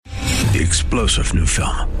The explosive new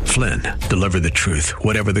film, Flynn, deliver the truth,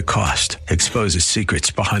 whatever the cost, exposes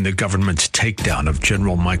secrets behind the government's takedown of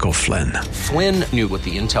General Michael Flynn. Flynn knew what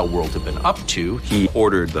the intel world had been up to. He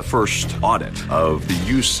ordered the first audit of the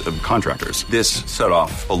use of contractors. This set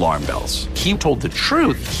off alarm bells. He told the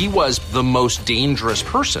truth. He was the most dangerous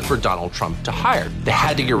person for Donald Trump to hire. They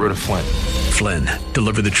had to get rid of Flynn. Flynn,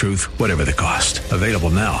 deliver the truth, whatever the cost. Available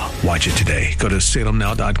now. Watch it today. Go to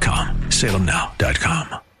salemnow.com.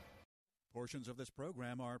 salemnow.com. Portions of this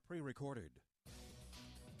program are pre-recorded.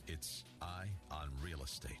 It's Eye on Real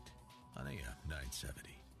Estate on AM 970.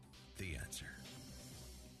 The Answer.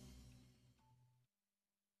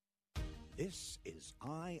 This is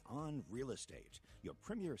Eye on Real Estate, your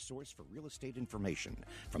premier source for real estate information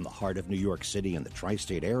from the heart of New York City and the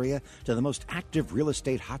tri-state area to the most active real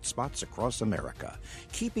estate hotspots across America,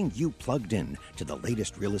 keeping you plugged in to the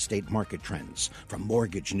latest real estate market trends, from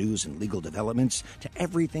mortgage news and legal developments to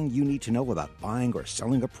everything you need to know about buying or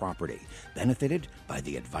selling a property, benefited by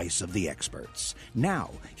the advice of the experts. Now,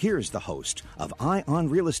 here's the host of Eye on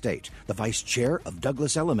Real Estate, the vice chair of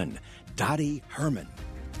Douglas Elliman, Dottie Herman.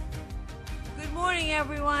 Good morning,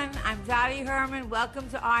 everyone. I'm Dottie Herman. Welcome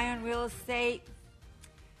to Eye on Real Estate.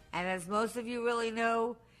 And as most of you really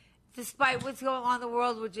know, despite what's going on in the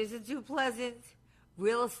world, which isn't too pleasant,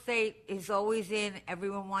 real estate is always in.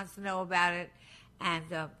 Everyone wants to know about it. And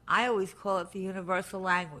I always call it the universal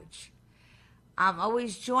language. I'm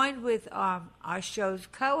always joined with our show's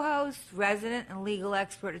co-host, resident and legal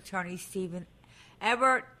expert attorney, Stephen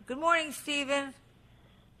Ebert. Good morning, Stephen.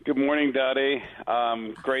 Good morning, Dottie.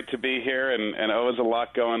 Great to be here, and always a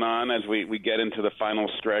lot going on as we get into the final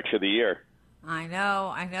stretch of the year. I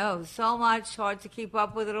know. So much, hard to keep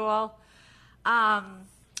up with it all. And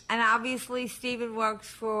obviously, Stephen works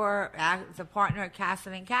for, as a partner at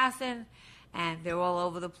Casson & Casson, and they're all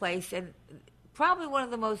over the place, and probably one of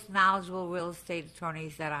the most knowledgeable real estate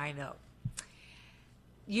attorneys that I know.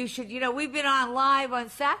 You should, we've been on live on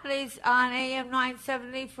Saturdays on AM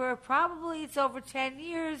 970 for probably, it's over 10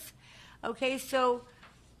 years. Okay, so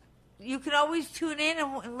you can always tune in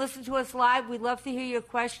and listen to us live. We'd love to hear your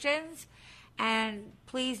questions. And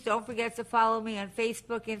please don't forget to follow me on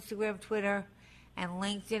Facebook, Instagram, Twitter, and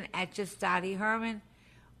LinkedIn at just Dottie Herman.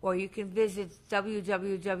 Or you can visit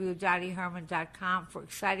www.dottieherman.com for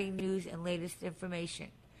exciting news and latest information.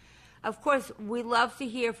 Of course, we love to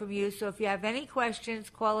hear from you, so if you have any questions,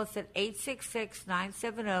 call us at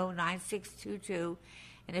 866-970-9622,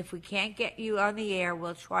 and if we can't get you on the air,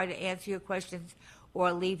 we'll try to answer your questions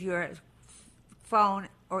or leave your phone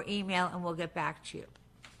or email, and we'll get back to you.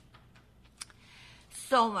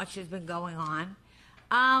 So much has been going on.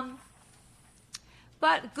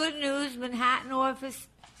 But good news, Manhattan office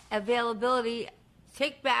availability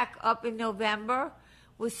ticked back up in November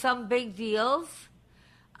with some big deals.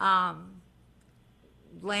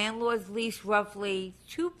 Landlords leased roughly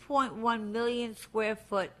 2.1 million square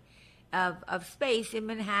foot of space in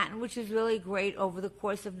Manhattan, which is really great over the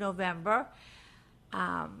course of November.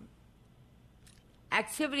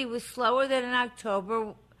 Activity was slower than in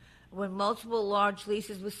October when multiple large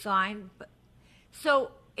leases were signed. So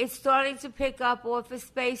it's starting to pick up office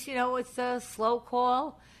space. It's a slow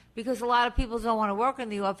call because a lot of people don't want to work in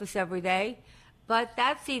the office every day. But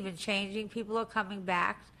that's even changing. People are coming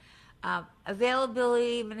back.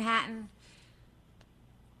 Availability in Manhattan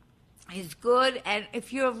is good. And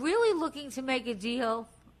if you're really looking to make a deal,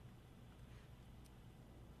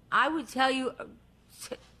 I would tell you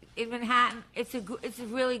in Manhattan, it's a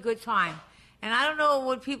really good time. And I don't know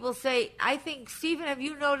what people say. I think, Stephen, have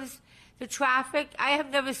you noticed the traffic? I have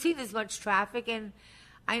never seen as much traffic. And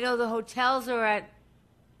I know the hotels are at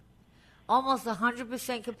almost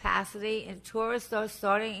 100% capacity, and tourists are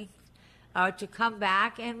starting to come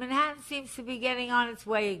back, and Manhattan seems to be getting on its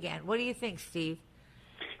way again. What do you think, Steve?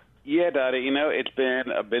 Yeah, Dottie, it's been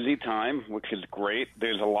a busy time, which is great.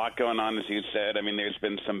 There's a lot going on, as you said. I mean, there's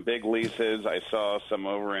been some big leases. I saw some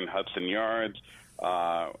over in Hudson Yards.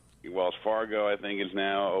 Wells Fargo, I think, is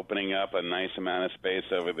now opening up a nice amount of space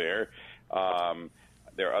over there.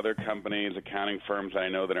 There are other companies, accounting firms I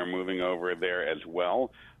know that are moving over there as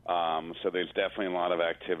well. So there's definitely a lot of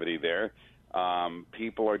activity there.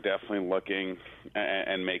 People are definitely looking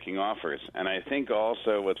and making offers. And I think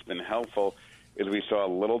also what's been helpful is we saw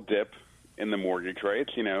a little dip in the mortgage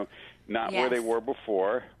rates, not where they were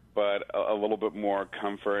before, but a little bit more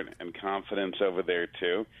comfort and confidence over there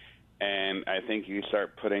too. And I think you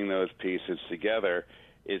start putting those pieces together,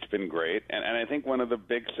 it's been great. And I think one of the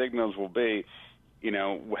big signals will be,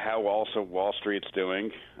 how also Wall Street's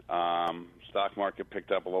doing. Stock market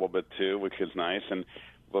picked up a little bit too, which is nice. And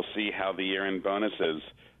we'll see how the year-end bonuses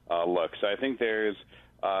look. So I think there's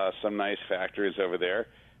some nice factors over there.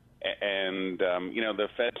 And, the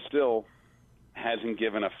Fed still hasn't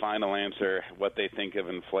given a final answer what they think of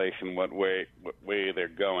inflation, what way they're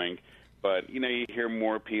going. But, you hear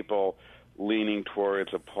more people leaning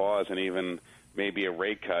towards a pause and even maybe a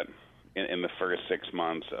rate cut in the first 6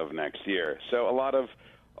 months of next year. So a lot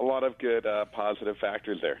of good positive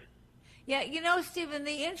factors there. Yeah, Stephen,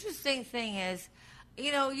 the interesting thing is,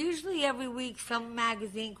 usually every week some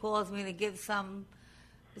magazine calls me to give some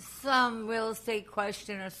real estate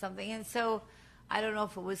question or something. And so I don't know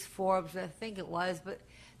if it was Forbes, I think it was, but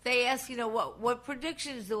they asked, what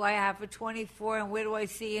predictions do I have for 24 and where do I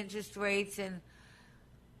see interest rates? And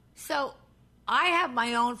so I have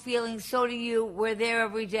my own feelings. So do you. We're there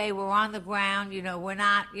every day. We're on the ground. We're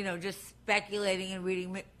not, just speculating and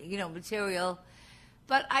reading, material.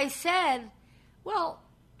 But I said, well,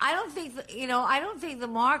 I don't think the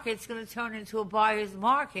market's going to turn into a buyer's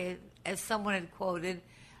market, as someone had quoted,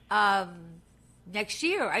 next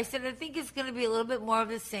year. I said, I think it's going to be a little bit more of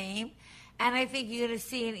the same. And I think you're going to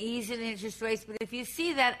see an ease in interest rates. But if you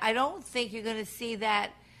see that, I don't think you're going to see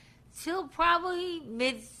that till probably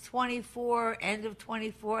mid-24, end of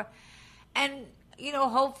 24. And,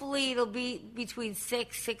 hopefully it'll be between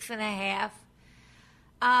 6.5.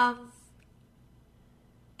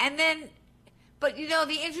 And then, but,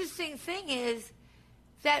 the interesting thing is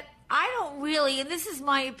that I don't really, and this is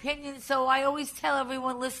my opinion, so I always tell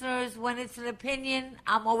everyone, listeners, when it's an opinion,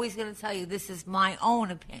 I'm always going to tell you this is my own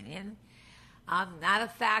opinion. Not a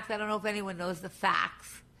fact. I don't know if anyone knows the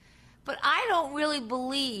facts. But I don't really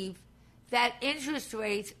believe that interest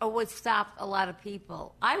rates are what stopped a lot of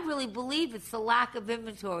people. I really believe it's the lack of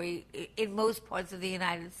inventory in most parts of the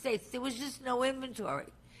United States. There was just no inventory.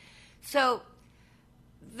 So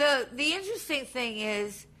the interesting thing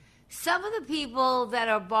is some of the people that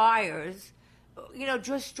are buyers,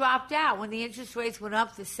 just dropped out when the interest rates went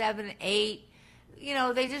up to 7, 8.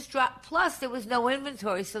 They just dropped. Plus, there was no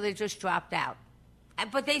inventory, so they just dropped out.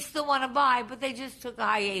 But they still want to buy, but they just took a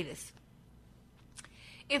hiatus.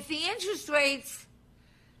 If the interest rates,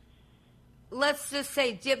 let's just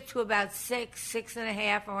say, dip to about 6,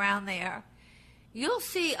 6.5, around there, you'll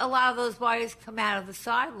see a lot of those buyers come out of the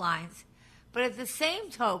sidelines. But at the same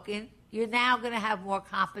token, you're now going to have more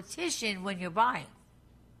competition when you're buying.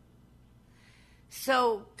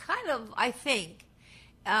 So kind of, I think,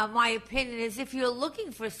 my opinion is if you're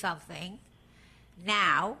looking for something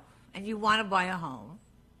now and you want to buy a home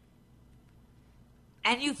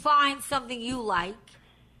and you find something you like,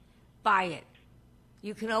 buy it.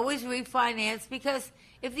 You can always refinance because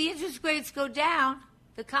if the interest rates go down,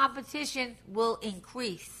 the competition will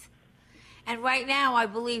increase. And right now, I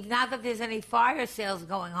believe, not that there's any fire sales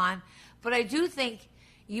going on, but I do think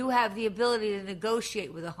you have the ability to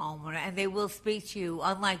negotiate with a homeowner, and they will speak to you,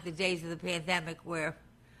 unlike the days of the pandemic where,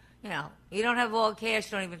 you don't have all cash,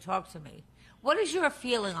 don't even talk to me. What is your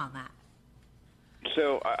feeling on that?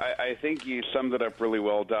 So I think you summed it up really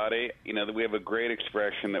well, Dottie. We have a great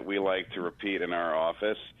expression that we like to repeat in our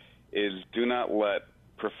office is do not let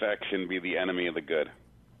perfection be the enemy of the good.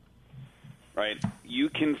 Right? You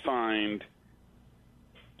can find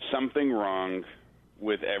something wrong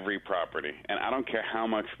with every property, and I don't care how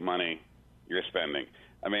much money you're spending.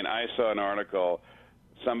 I mean, I saw an article,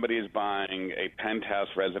 somebody is buying a penthouse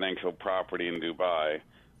residential property in Dubai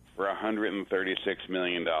for $136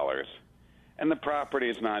 million, and the property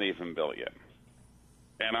is not even built yet.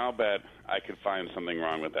 And I'll bet I could find something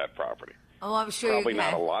wrong with that property. Oh, I'm sure Probably you can.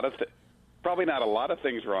 Probably not a lot of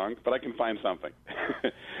things wrong, but I can find something.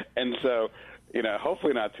 And so,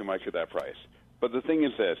 hopefully not too much at that price. But the thing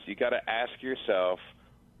is this, you got to ask yourself,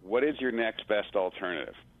 what is your next best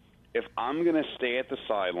alternative? If I'm going to stay at the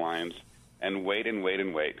sidelines and wait and wait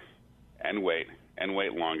and wait and wait and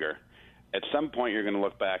wait longer, at some point you're going to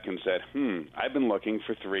look back and say, I've been looking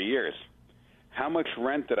for 3 years. How much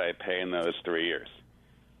rent did I pay in those 3 years?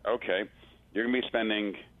 Okay, you're going to be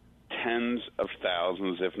spending tens of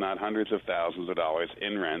thousands, if not hundreds of thousands of dollars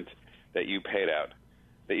in rent that you paid out,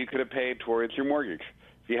 that you could have paid towards your mortgage.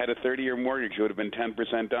 If you had a 30-year mortgage, it would have been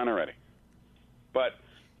 10% done already. But,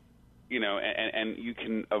 and you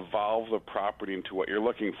can evolve the property into what you're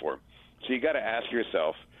looking for. So you got to ask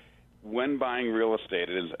yourself, when buying real estate,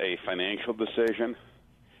 it is a financial decision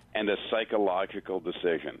and a psychological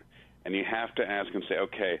decision. And you have to ask and say,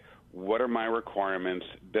 okay, what are my requirements?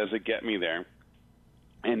 Does it get me there?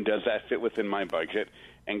 And does that fit within my budget?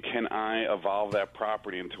 And can I evolve that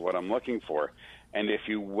property into what I'm looking for? And if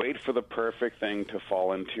you wait for the perfect thing to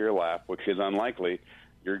fall into your lap, which is unlikely,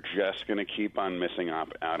 you're just going to keep on missing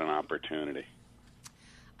out on opportunity.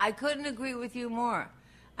 I couldn't agree with you more.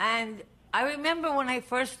 And I remember when I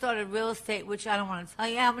first started real estate, which I don't want to tell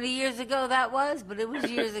you how many years ago that was, but it was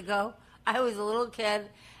years ago. I was a little kid,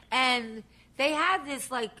 and they had this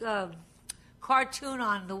cartoon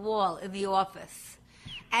on the wall in the office,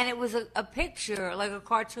 and it was a picture, like a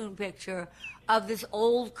cartoon picture of this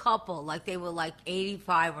old couple, like they were like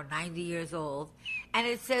 85 or 90 years old, and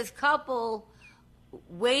it says couple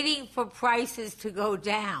waiting for prices to go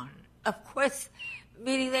down. Of course,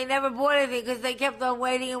 meaning they never bought anything because they kept on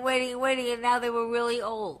waiting and waiting and waiting, and now they were really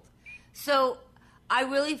old. So I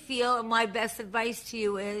really feel, and my best advice to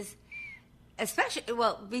you is, especially,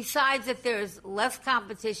 well, besides that there's less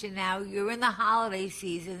competition now, you're in the holiday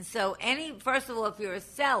season. So first of all, if you're a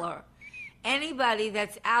seller, anybody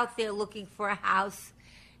that's out there looking for a house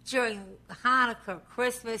during Hanukkah,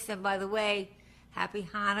 Christmas, and by the way, happy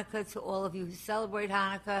Hanukkah to all of you who celebrate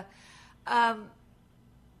Hanukkah,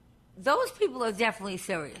 those people are definitely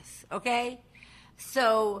serious, okay?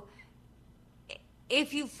 So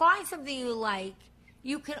if you find something you like,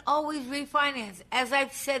 you can always refinance. As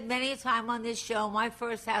I've said many a time on this show, my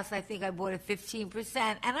first house, I think I bought at 15%,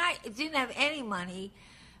 and I didn't have any money,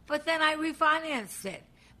 but then I refinanced it.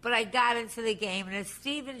 But I got into the game, and as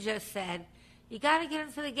Stephen just said, you got to get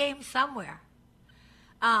into the game somewhere.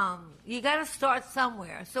 You got to start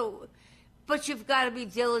somewhere. So, but you've got to be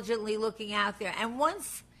diligently looking out there. And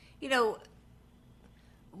once the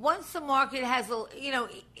market has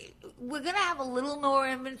we're going to have a little more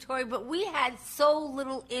inventory, but we had so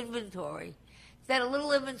little inventory that a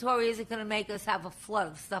little inventory isn't going to make us have a flood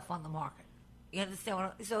of stuff on the market. You understand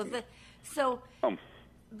what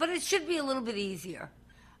but it should be a little bit easier,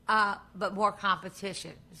 but more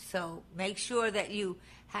competition. So make sure that you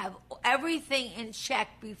have everything in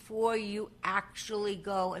check before you actually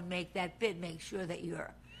go and make that bid. Make sure that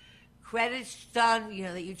your credit's done,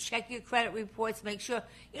 that you check your credit reports, make sure,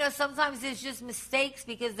 sometimes there's just mistakes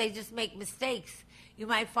because they just make mistakes. You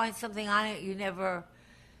might find something on it you never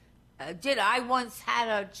did. I once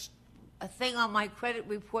had a thing on my credit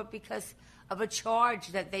report because of a charge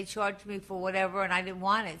that they charged me for whatever, and I didn't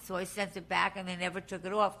want it, so I sent it back, and they never took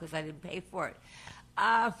it off because I didn't pay for it.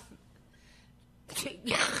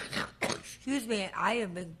 Excuse me, I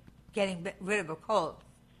have been getting rid of a cold.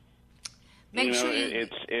 Make sure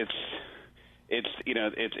it's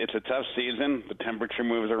a tough season. The temperature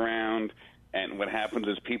moves around, and what happens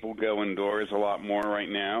is people go indoors a lot more right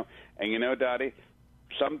now. And Dottie,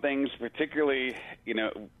 some things, particularly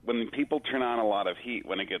when people turn on a lot of heat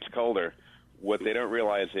when it gets colder, what they don't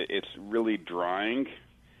realize it's really drying.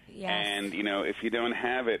 Yes. And if you don't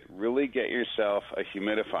have it, really get yourself a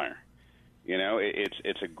humidifier.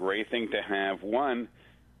 It's a great thing to have. One,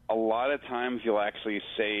 a lot of times you'll actually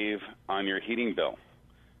save on your heating bill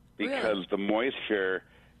because the moisture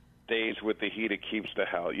stays with the heat. It keeps the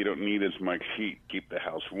house. You don't need as much heat to keep the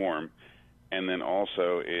house warm. And then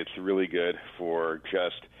also it's really good for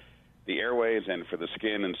just the airways and for the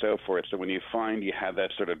skin and so forth. So when you find you have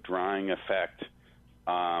that sort of drying effect,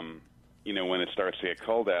 when it starts to get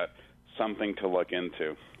cold out, something to look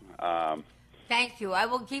into. Thank you. I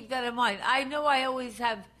will keep that in mind. I know I always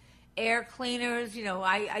have air cleaners,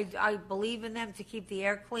 I believe in them to keep the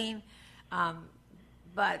air clean,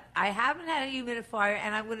 but I haven't had a humidifier,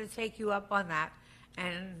 and I'm going to take you up on that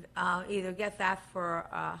and either get that for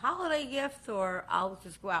a holiday gift or I'll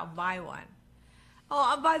just go out and buy one.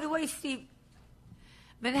 Oh, and by the way, Steve,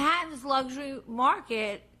 Manhattan's luxury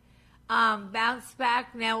market bounced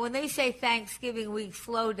back. Now, when they say Thanksgiving week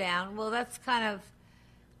slowdown, well, that's kind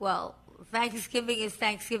of, Thanksgiving is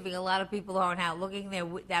Thanksgiving. A lot of people aren't out looking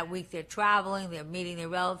that week. They're traveling. They're meeting their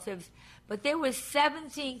relatives. But there were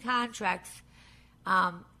 17 contracts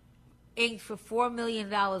inked for $4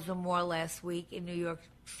 million or more last week in New York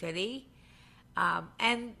City.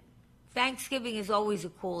 And Thanksgiving is always a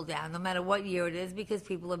cool down, no matter what year it is, because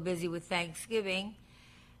people are busy with Thanksgiving.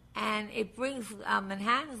 And it brings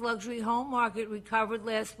Manhattan's luxury home market recovered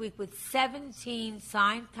last week with 17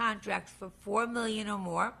 signed contracts for $4 million or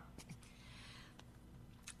more.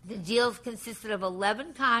 The deals consisted of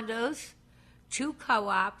 11 condos, 2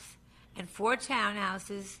 co-ops, and 4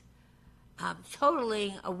 townhouses,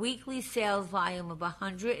 totaling a weekly sales volume of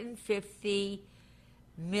 $150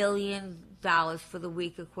 million for the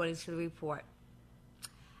week, according to the report.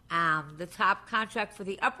 The top contract for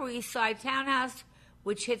the Upper East Side townhouse,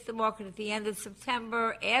 which hit the market at the end of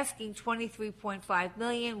September, asking $23.5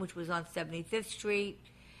 million, which was on 75th Street,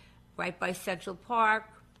 right by Central Park.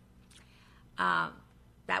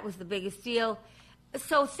 That was the biggest deal.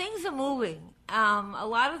 So things are moving. A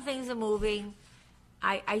lot of things are moving.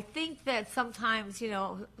 I think that sometimes I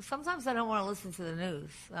don't want to listen to the news.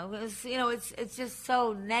 It's just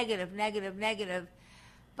so negative.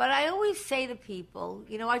 But I always say to people,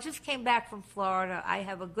 I just came back from Florida. I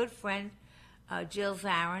have a good friend, Jill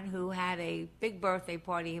Zarin, who had a big birthday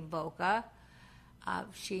party in Boca.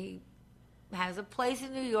 She has a place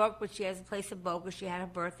in New York, but she has a place in Boca. She had her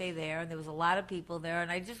birthday there, and there was a lot of people there.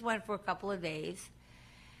 And I just went for a couple of days.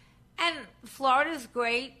 And Florida's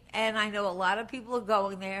great, and I know a lot of people are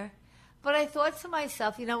going there. But I thought to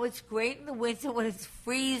myself, it's great in the winter when it's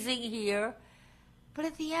freezing here. But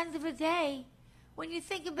at the end of the day, when you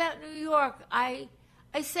think about New York, I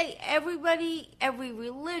say everybody, every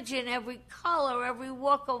religion, every color, every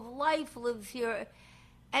walk of life lives here,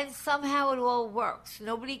 and somehow it all works.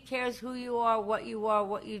 Nobody cares who you are, what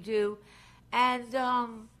you do. And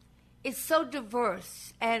it's so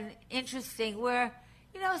diverse and interesting where,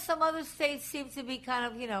 some other states seem to be kind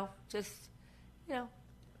of, just,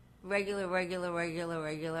 regular.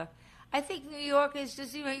 I think New York is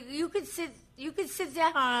just, you could sit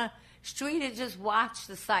down on a street and just watch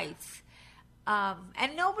the sights.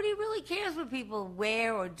 And nobody really cares what people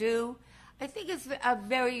wear or do. I think it's a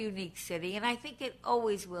very unique city, and I think it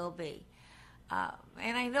always will be.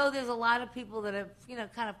 And I know there's a lot of people that have,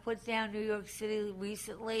 kind of put down New York City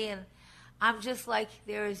recently, and I'm just like,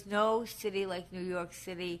 there is no city like New York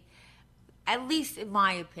City, at least in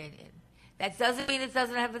my opinion. That doesn't mean it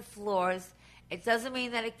doesn't have its flaws. It doesn't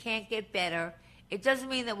mean that it can't get better. It doesn't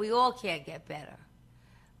mean that we all can't get better.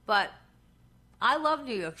 But I love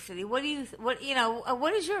New York City. What is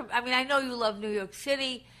your? I mean, I know you love New York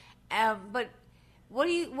City, but what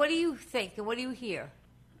do you think and what do you hear?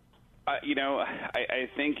 I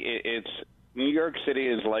think it's New York City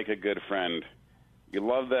is like a good friend. You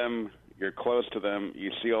love them, you're close to them,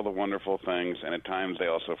 you see all the wonderful things, and at times they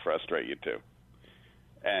also frustrate you too.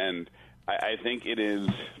 And I think it is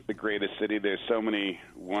the greatest city. There's so many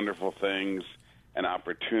wonderful things and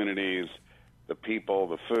opportunities. The people,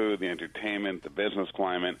 the food, the entertainment, the business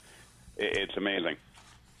climate, it's amazing.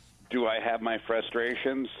 Do I have my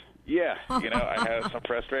frustrations? Yeah, I have some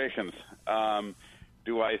frustrations.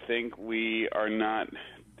 Do I think we are not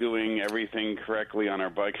doing everything correctly on our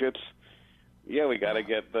budgets? Yeah, we got to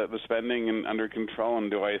get the spending under control. And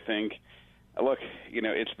do I think, look,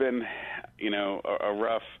 it's been, a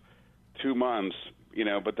rough 2 months,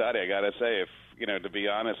 but Dottie, I got to say, if, to be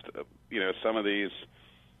honest, some of these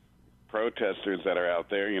protesters that are out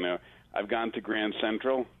there, I've gone to Grand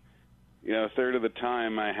Central, a third of the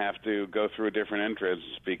time I have to go through a different entrance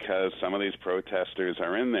because some of these protesters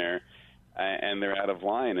are in there and they're out of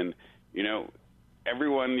line. And,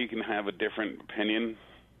 everyone, you can have a different opinion.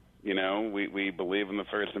 We believe in the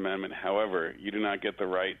First Amendment. However, you do not get the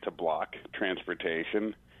right to block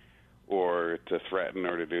transportation or to threaten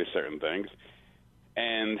or to do certain things.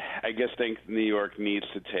 And I think New York needs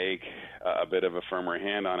to take a bit of a firmer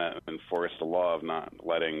hand on it and enforce the law of not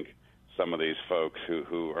letting some of these folks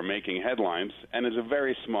who are making headlines, and it's a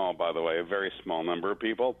very small, by the way, a very small number of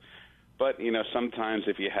people. But, sometimes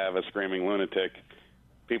if you have a screaming lunatic,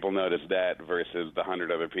 people notice that versus the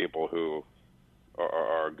 100 other people who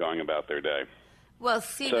are going about their day. Well,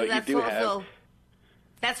 Stephen, so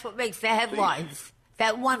that's what makes the headlines.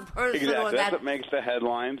 That one person. Exactly. Or that's what makes the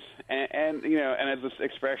headlines. And as this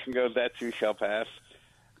expression goes, that too shall pass.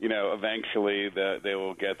 Eventually they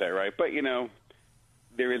will get that right. But,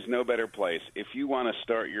 there is no better place. If you want to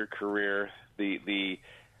start your career, the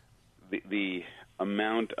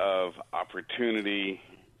amount of opportunity,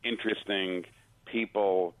 interesting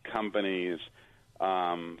people, companies,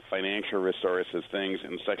 financial resources, things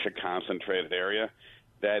in such a concentrated area,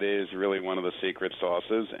 that is really one of the secret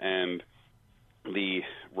sauces. And the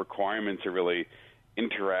requirement to really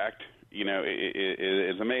interact,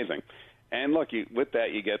 is amazing. And look, with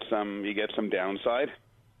that, you get some downside,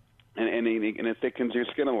 and it thickens your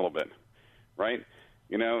skin a little bit, right?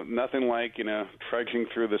 Nothing like trudging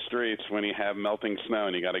through the streets when you have melting snow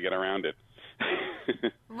and you got to get around it.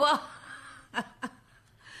 Well,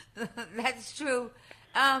 that's true.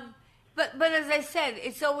 But as I said,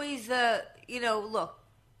 it's always look.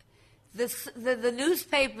 The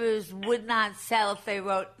newspapers would not sell if they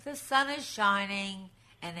wrote, the sun is shining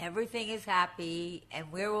and everything is happy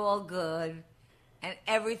and we're all good and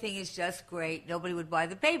everything is just great. Nobody would buy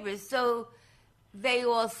the papers. So they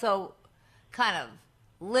also kind of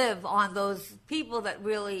live on those people that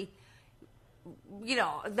really,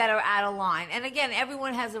 that are out of line. And again,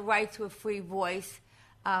 everyone has a right to a free voice.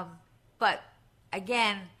 But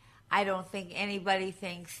again, I don't think anybody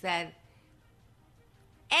thinks that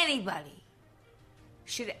anybody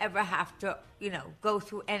should ever have to, go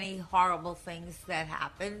through any horrible things that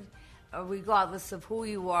happen, regardless of who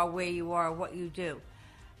you are, where you are, what you do.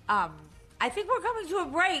 I think we're coming to a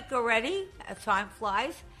break already. Time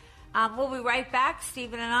flies. We'll be right back.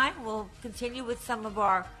 Stephen and I will continue with some of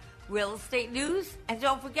our real estate news. And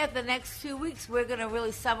don't forget, the next 2 weeks, we're going to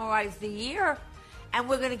really summarize the year, and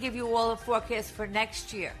we're going to give you all the forecasts for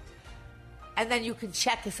next year. And then you can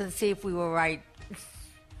check us and see if we were right.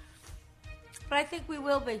 But I think we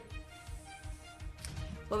will be.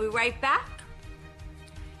 We'll be right back.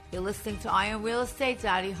 You're listening to Eye on Real Estate,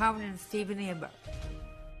 Dottie Herman and Stephen Amber.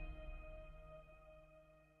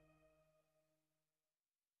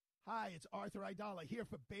 Hi, it's Arthur Aidala here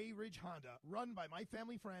for Bay Ridge Honda, run by my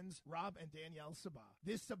family friends, Rob and Danielle Sabah.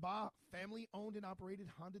 This Sabah family-owned and operated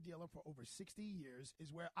Honda dealer for over 60 years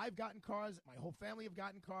is where I've gotten cars, my whole family have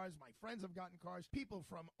gotten cars, my friends have gotten cars, people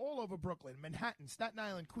from all over Brooklyn, Manhattan, Staten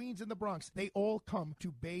Island, Queens, and the Bronx, they all come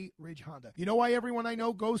to Bay Ridge Honda. You know why everyone I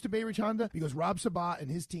know goes to Bay Ridge Honda? Because Rob Sabah and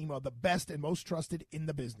his team are the best and most trusted in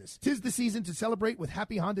the business. 'Tis the season to celebrate with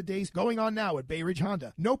Happy Honda Days going on now at Bay Ridge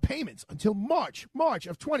Honda. No payments until March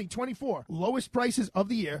of 2024. Lowest prices of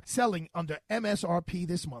the year, selling under MSRP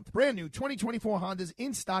this month. Brand new 2024 Hondas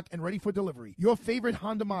in stock and ready for delivery. Your favorite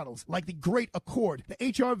Honda models like the Great Accord, the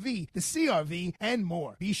HRV, the CRV, and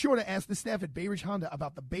more. Be sure to ask the staff at Bay Ridge Honda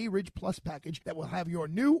about the Bay Ridge Plus package that will have your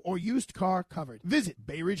new or used car covered. Visit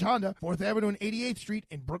Bay Ridge Honda, 4th Avenue and 88th Street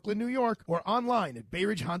in Brooklyn, New York, or online at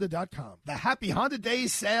BayRidgeHonda.com. The Happy Honda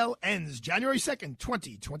Days sale ends January 2nd,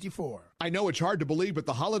 2024. I know it's hard to believe, but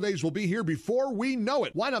the holidays will be here before we know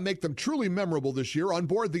it. Why not make them truly memorable this year on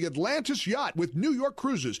board the Atlantis yacht with New York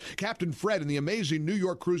Cruises? Captain Fred and the amazing New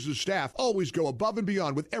York Cruises staff always go above and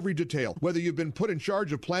beyond with every detail. Whether you've been put in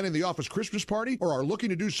charge of planning the office Christmas party or are looking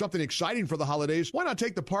to do something exciting for the holidays, why not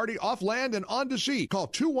take the party off land and on to sea? Call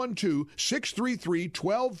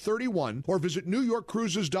 212-633-1231 or visit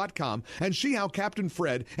NewYorkCruises.com and see how Captain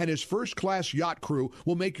Fred and his first-class yacht crew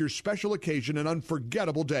will make your special occasion an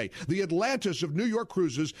unforgettable day. The Atlantis of New York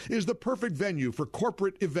Cruises is the perfect venue for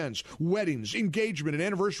corporate events, weddings, engagement and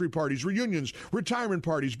anniversary parties, reunions, retirement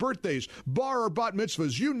parties, birthdays, bar or bat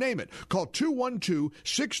mitzvahs, you name it. Call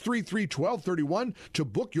 212-633-1231 to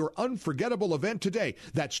book your unforgettable event today.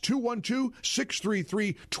 That's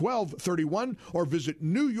 212-633-1231 or visit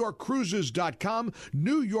NewYorkCruises.com,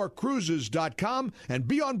 NewYorkCruises.com, and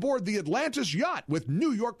be on board the Atlantis yacht with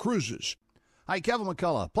New York Cruises. Hi, Kevin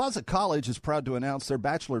McCullough. Plaza College is proud to announce their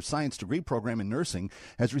Bachelor of Science degree program in nursing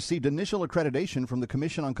has received initial accreditation from the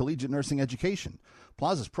Commission on Collegiate Nursing Education.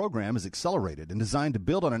 Plaza's program is accelerated and designed to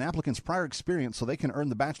build on an applicant's prior experience so they can earn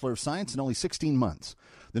the Bachelor of Science in only 16 months.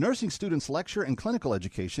 The nursing students' lecture and clinical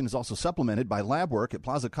education is also supplemented by lab work at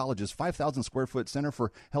Plaza College's 5,000-square-foot Center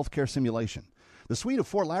for Healthcare Simulation. The suite of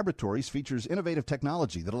 4 laboratories features innovative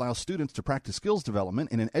technology that allows students to practice skills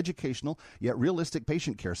development in an educational yet realistic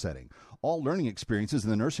patient care setting. All learning experiences in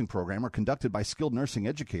the nursing program are conducted by skilled nursing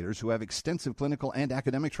educators who have extensive clinical and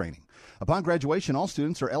academic training. Upon graduation, all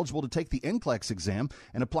students are eligible to take the NCLEX exam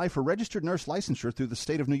and apply for registered nurse licensure through the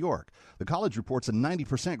state of New York. The college reports a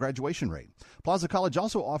 90% graduation rate. Plaza College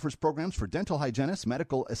also offers programs for dental hygienists,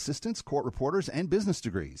 medical assistants, court reporters, and business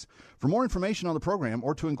degrees. For more information on the program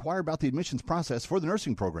or to inquire about the admissions process for the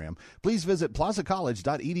nursing program, please visit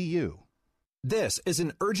plazacollege.edu. This is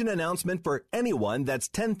an urgent announcement for anyone that's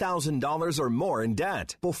 $10,000 or more in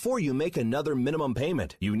debt. Before you make another minimum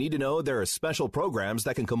payment, you need to know there are special programs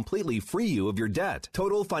that can completely free you of your debt.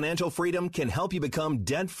 Total Financial Freedom can help you become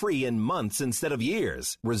debt-free in months instead of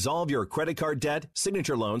years. Resolve your credit card debt,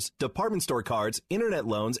 signature loans, department store cards, internet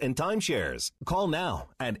loans, and timeshares. Call now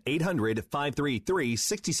at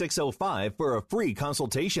 800-533-6605 for a free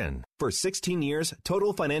consultation. For 16 years,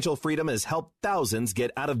 Total Financial Freedom has helped thousands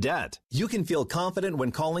get out of debt. You can feel confident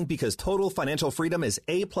when calling because Total Financial Freedom is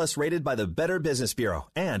A+ rated by the Better Business Bureau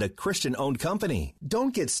and a Christian-owned company.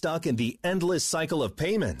 Don't get stuck in the endless cycle of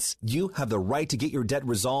payments. You have the right to get your debt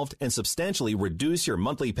resolved and substantially reduce your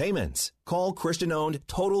monthly payments. Call Christian-owned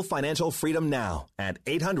Total Financial Freedom now at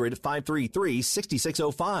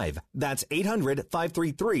 800-533-6605. That's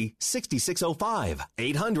 800-533-6605.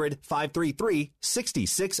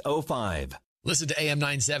 800-533-6605. Listen to AM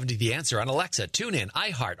 970 The Answer on Alexa, TuneIn,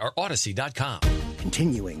 iHeart, or Odyssey.com.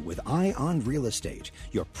 Continuing with Eye on Real Estate,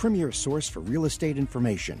 your premier source for real estate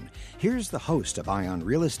information. Here's the host of Eye on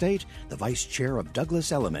Real Estate, the vice chair of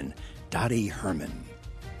Douglas Elliman, Dottie Herman.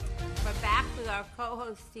 We're back with our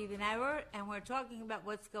co-host, Stephen Edward, and we're talking about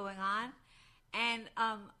what's going on. And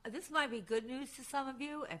this might be good news to some of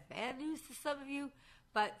you and bad news to some of you,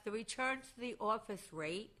 but the return to the office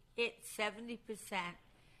rate hit 70%.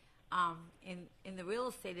 In the real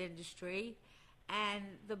estate industry, and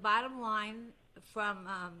the bottom line from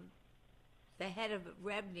the head of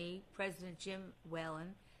REBNY, President Jim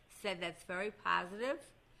Whalen, said that's very positive.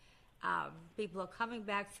 People are coming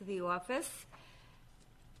back to the office.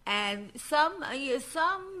 And some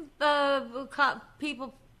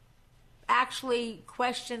people actually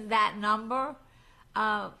question that number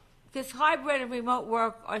because hybrid and remote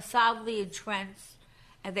work are solidly entrenched,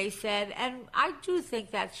 and they said, and I do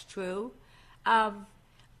think that's true,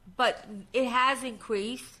 but it has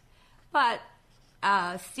increased. But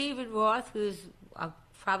Stephen Roth, who's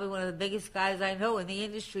probably one of the biggest guys I know in the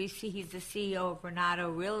industry, he's the CEO of Renato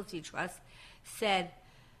Realty Trust, said,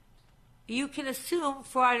 you can assume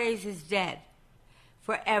Fridays is dead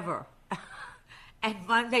forever, and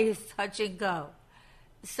Monday is touch and go.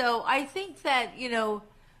 So I think that,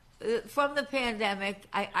 from the pandemic,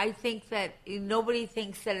 I think that nobody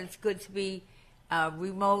thinks that it's good to be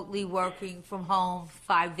remotely working from home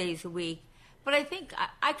 5 days a week. But I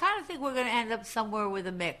kind of think we're going to end up somewhere with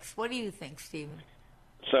a mix. What do you think, Stephen?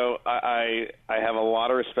 So I have a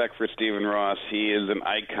lot of respect for Stephen Ross. He is an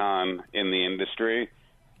icon in the industry,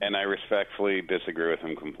 and I respectfully disagree with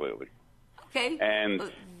him completely. Okay.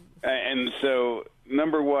 And so,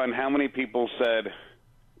 number one, how many people said,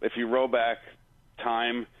 if you roll back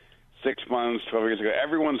time 6 months, 12 years ago,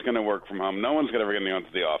 everyone's going to work from home. No one's ever going to go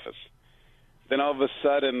into the office. Then all of a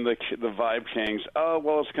sudden, the vibe changed. Oh,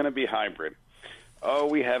 well, it's going to be hybrid. Oh,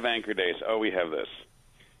 we have anchor days. Oh, we have this.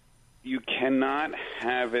 You cannot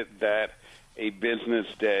have it that a business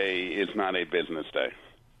day is not a business day,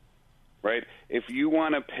 right? If you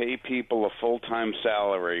want to pay people a full-time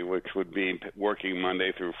salary, which would be working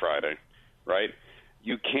Monday through Friday, right?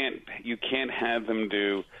 You can't have them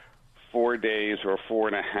do 4 days or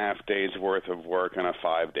 4.5 days worth of work on a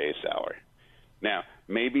 5-day salary. Now,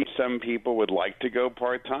 maybe some people would like to go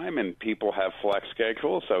part-time and people have flex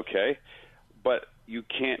schedules, okay, but you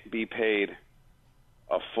can't be paid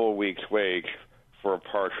a full week's wage for a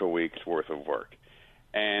partial week's worth of work.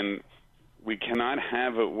 And we cannot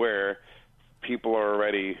have it where people are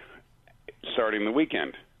already starting the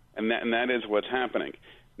weekend, and that is what's happening.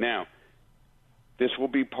 Now, this will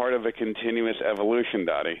be part of a continuous evolution,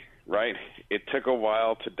 Dottie, right? It took a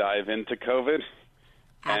while to dive into COVID,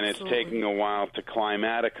 and it's taking a while to climb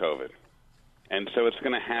out of COVID. And so it's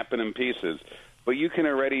going to happen in pieces. But you can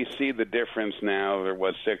already see the difference now there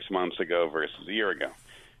was 6 months ago versus a year ago.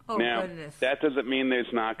 Oh, now, goodness. That doesn't mean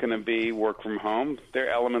there's not going to be work from home. There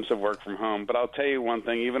are elements of work from home. But I'll tell you one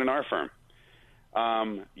thing, even in our firm,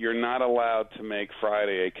 you're not allowed to make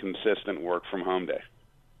Friday a consistent work from home day.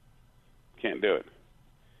 Can't do it.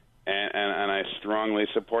 And I strongly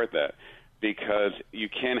support that, because you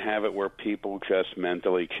can't have it where people just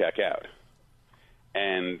mentally check out.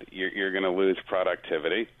 And you're going to lose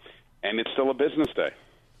productivity. And it's still a business day.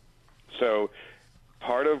 So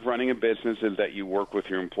part of running a business is that you work with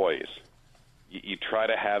your employees. You try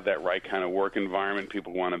to have that right kind of work environment.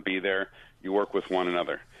 People want to be there. You work with one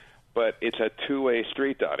another. But it's a two-way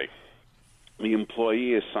street, Dottie. The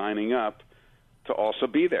employee is signing up to also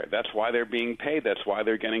be there. That's why they're being paid. That's why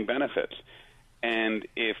they're getting benefits. And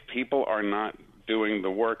if people are not doing the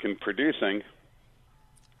work and producing,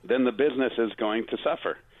 then the business is going to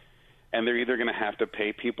suffer. And they're either going to have to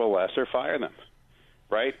pay people less or fire them,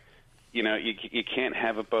 right? You can't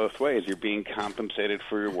have it both ways. You're being compensated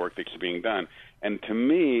for your work that's being done. And to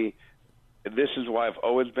me, this is why I've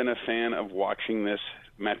always been a fan of watching this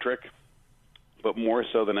metric, but more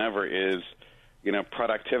so than ever is,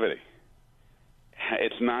 productivity.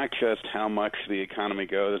 It's not just how much the economy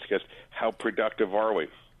goes, it's just how productive are we.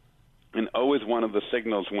 And always one of the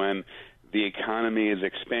signals when the economy is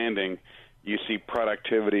expanding, you see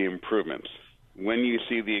productivity improvements. When you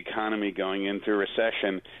see the economy going into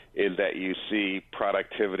recession, is that you see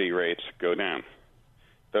productivity rates go down.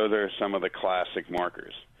 Those are some of the classic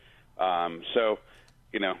markers. So,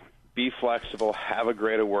 be flexible, have a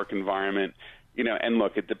greater work environment, and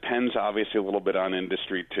look, it depends obviously a little bit on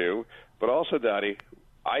industry too, but also, Dottie,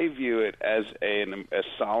 I view it as a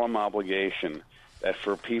solemn obligation that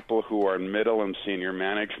for people who are middle and senior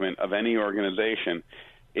management of any organization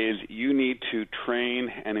is you need to train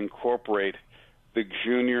and incorporate the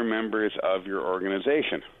junior members of your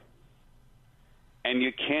organization. And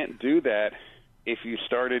you can't do that if you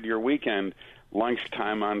started your weekend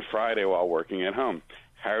lunchtime on Friday while working at home.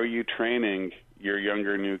 How are you training your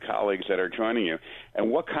younger new colleagues that are joining you?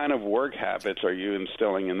 And what kind of work habits are you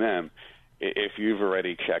instilling in them if you've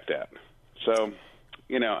already checked out? So,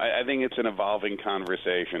 I think it's an evolving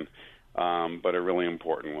conversation, but a really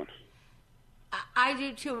important one. I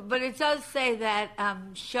do too, but it does say that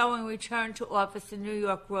showing return to office in New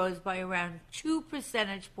York rose by around 2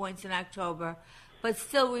 percentage points in October, but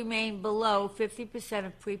still remain below 50%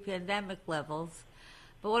 of pre-pandemic levels.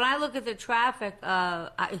 But when I look at the traffic,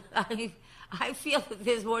 I feel that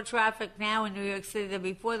there's more traffic now in New York City than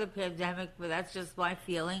before the pandemic, but that's just my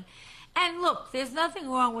feeling. And look, there's nothing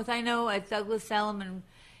wrong with, I know at Douglas Elliman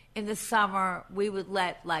in the summer, we would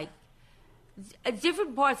let, like,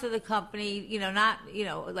 different parts of the company, not,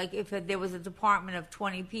 like if there was a department of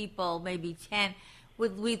 20 people, maybe 10,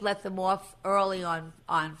 we'd let them off early on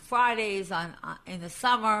Fridays in the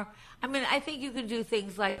summer. I mean, I think you can do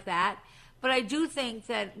things like that. But I do think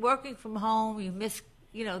that working from home, you miss,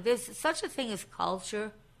 there's such a thing as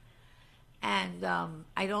culture. And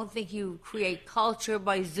I don't think you create culture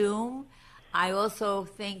by Zoom. I also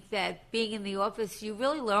think that being in the office, you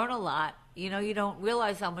really learn a lot. You don't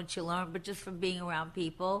realize how much you learn, but just from being around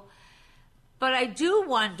people. But I do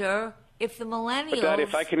wonder if the millennials... But Dad,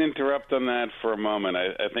 if I can interrupt on that for a moment,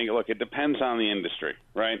 I think, look, it depends on the industry,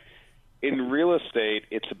 right? In real estate,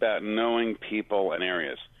 it's about knowing people and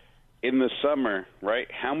areas. In the summer, right,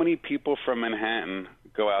 how many people from Manhattan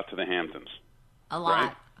go out to the Hamptons? A lot.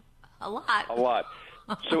 Right? A lot. A lot.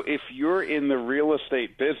 So if you're in the real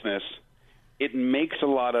estate business, it makes a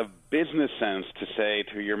lot of business sense to say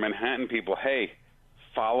to your Manhattan people, hey,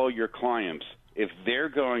 follow your clients. If they're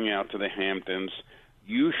going out to the Hamptons,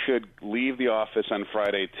 you should leave the office on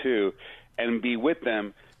Friday too and be with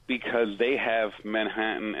them because they have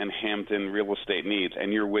Manhattan and Hampton real estate needs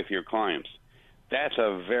and you're with your clients. That's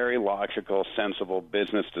a very logical, sensible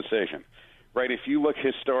business decision, right? If you look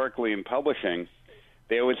historically in publishing,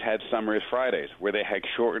 they always had summer as Fridays where they had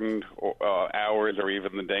shortened hours or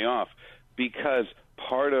even the day off because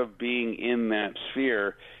part of being in that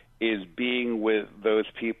sphere is being with those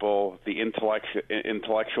people, the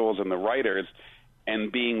intellectuals and the writers,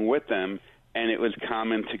 and being with them, and it was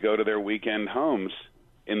common to go to their weekend homes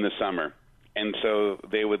in the summer. And so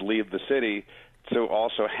they would leave the city to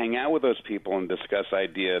also hang out with those people and discuss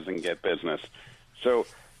ideas and get business. So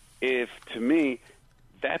to me,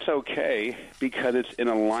 that's okay because it's in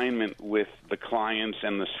alignment with the clients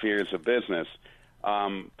and the spheres of business.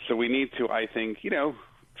 So we need to, I think,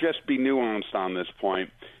 just be nuanced on this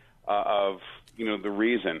point of, the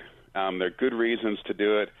reason. There are good reasons to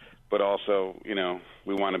do it, but also,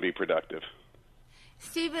 we want to be productive.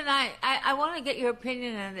 Stephen, I want to get your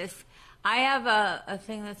opinion on this. I have a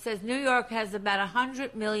thing that says New York has about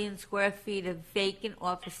 100 million square feet of vacant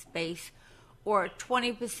office space, or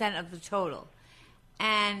 20% of the total.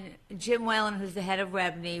 And Jim Whalen, who's the head of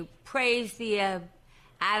Rebney, praised the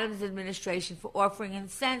Adams administration for offering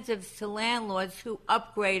incentives to landlords who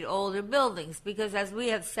upgrade older buildings, because as we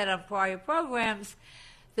have said on prior programs,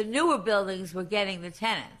 the newer buildings were getting the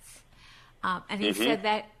tenants. And he said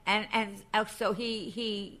that, and so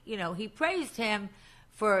he praised him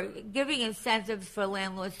for giving incentives for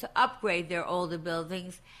landlords to upgrade their older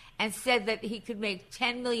buildings, and said that he could make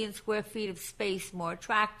 10 million square feet of space more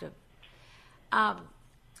attractive.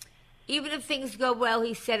 Even if things go well,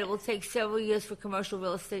 he said it will take several years for commercial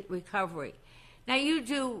real estate recovery. Now, you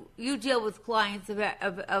deal with clients of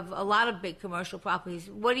a lot of big commercial properties.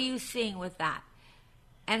 What are you seeing with that?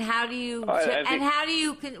 And how do you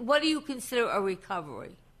what do you consider a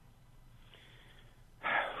recovery?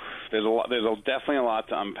 There's definitely a lot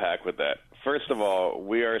to unpack with that. First of all,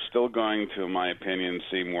 we are still going to, in my opinion,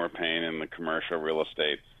 see more pain in the commercial real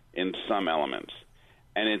estate in some elements.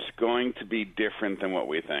 And it's going to be different than what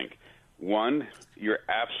we think. One, you're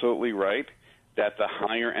absolutely right that the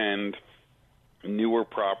higher-end, newer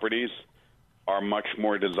properties are much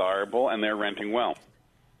more desirable, and they're renting well.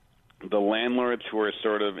 The landlords who are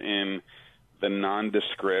sort of in the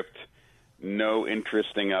nondescript, no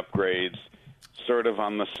interesting upgrades, sort of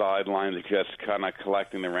on the sidelines, just kind of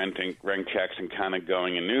collecting the rent checks and kind of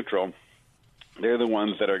going in neutral, they're the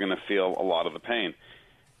ones that are going to feel a lot of the pain.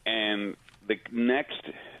 And the next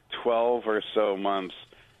 12 or so months,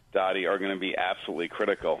 Dottie, are going to be absolutely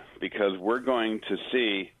critical because we're going to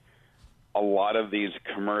see a lot of these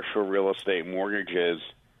commercial real estate mortgages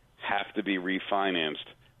have to be refinanced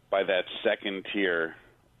by that second tier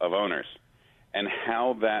of owners. And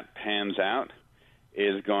how that pans out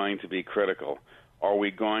is going to be critical. Are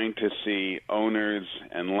we going to see owners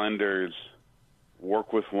and lenders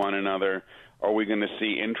work with one another? Are we going to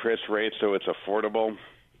see interest rates so it's affordable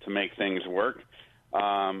to make things work?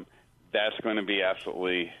 That's going to be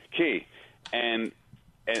absolutely key. And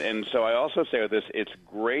so I also say with this, it's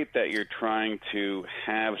great that you're trying to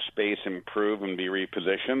have space improve and be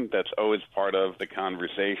repositioned. That's always part of the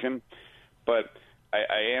conversation. But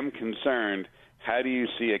I am concerned, how do you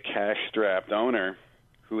see a cash-strapped owner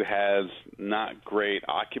who has not great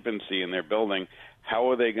occupancy in their building, how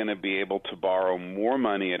are they going to be able to borrow more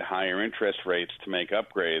money at higher interest rates to make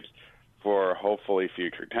upgrades for hopefully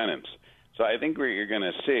future tenants? So I think what you're going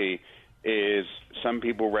to see is some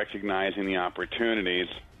people recognizing the opportunities,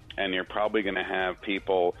 and you're probably going to have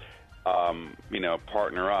people,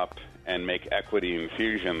 partner up and make equity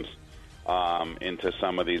infusions into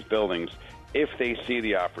some of these buildings if they see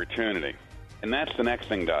the opportunity. And that's the next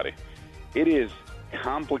thing, Dottie. It is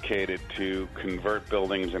complicated to convert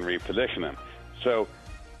buildings and reposition them. So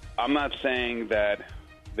I'm not saying that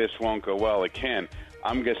this won't go well. It can.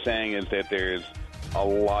 I'm just saying is that there's a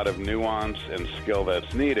lot of nuance and skill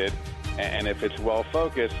that's needed, and if it's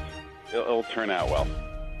well-focused, it'll turn out well.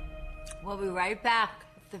 We'll be right back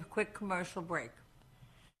with a quick commercial break.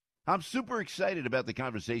 I'm super excited about the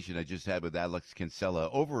conversation I just had with Alex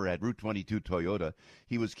Kinsella over at Route 22 Toyota.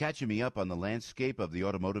 He was catching me up on the landscape of the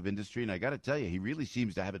automotive industry, and I got to tell you, he really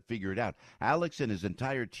seems to have it figured out. Alex and his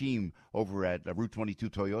entire team over at Route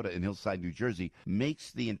 22 Toyota in Hillside, New Jersey,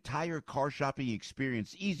 makes the entire car shopping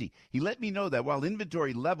experience easy. He let me know that while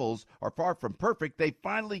inventory levels are far from perfect, they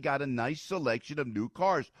finally got a nice selection of new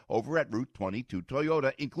cars over at Route 22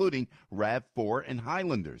 Toyota, including RAV4 and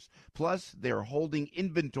Highlanders. Plus, they're holding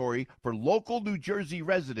inventory for local New Jersey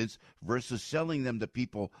residents versus selling them to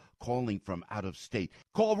people calling from out of state.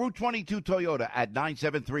 Call Route 22 Toyota at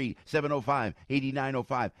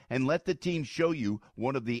 973-705-8905 and let the team show you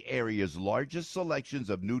one of the area's largest selections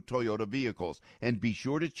of new Toyota vehicles. And be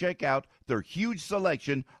sure to check out their huge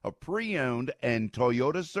selection of pre-owned and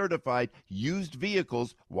Toyota certified used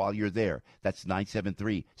vehicles while you're there. That's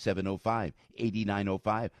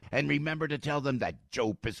 973-705-8905. And remember to tell them that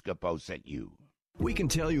Joe Piscopo sent you. We can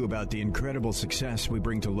tell you about the incredible success we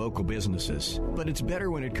bring to local businesses, but it's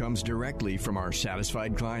better when it comes directly from our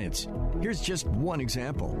satisfied clients. Here's just one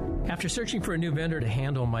example. After searching for a new vendor to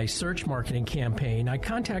handle my search marketing campaign, I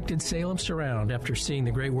contacted Salem Surround after seeing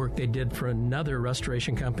the great work they did for another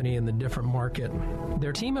restoration company in the different market.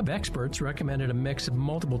 Their team of experts recommended a mix of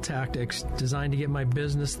multiple tactics designed to get my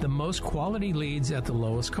business the most quality leads at the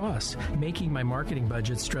lowest cost, making my marketing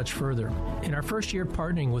budget stretch further. In our first year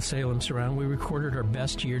partnering with Salem Surround, we recorded our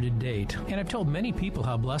best year to date, and I've told many people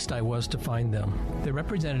how blessed I was to find them. The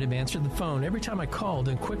representative answered the phone every time I called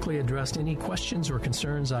and quickly addressed any questions or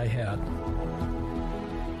concerns I had.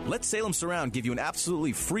 Let Salem Surround give you an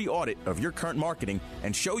absolutely free audit of your current marketing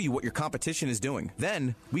and show you what your competition is doing.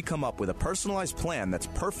 Then, we come up with a personalized plan that's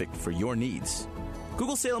perfect for your needs.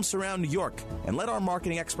 Google Salem Surround New York and let our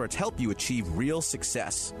marketing experts help you achieve real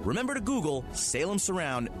success. Remember to Google Salem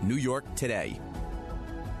Surround New York today.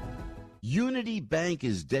 Unity Bank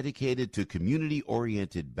is dedicated to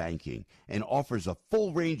community-oriented banking and offers a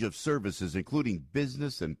full range of services, including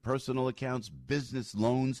business and personal accounts, business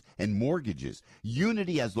loans, and mortgages.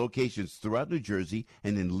 Unity has locations throughout New Jersey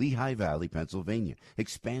and in Lehigh Valley, Pennsylvania,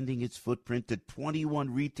 expanding its footprint to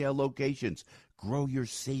 21 retail locations. Grow your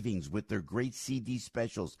savings with their great CD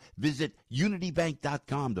specials. Visit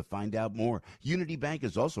unitybank.com to find out more. Unity Bank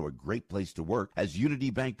is also a great place to work. As Unity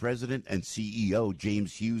Bank President and CEO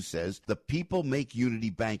James Hughes says, the people make Unity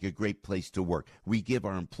Bank a great place to work. We give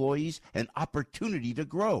our employees an opportunity to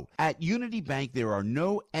grow. At Unity Bank, there are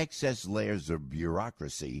no excess layers of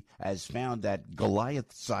bureaucracy as found at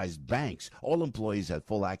Goliath-sized banks. All employees have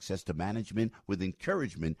full access to management with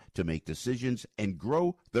encouragement to make decisions and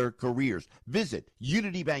grow their careers. Visit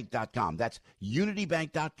unitybank.com. That's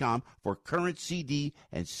unitybank.com for current CD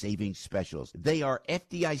and savings specials. They are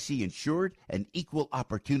FDIC insured, an equal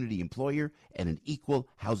opportunity employer, and an equal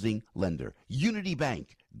housing lender. Unity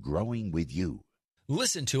Bank, growing with you.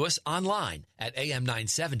 Listen to us online at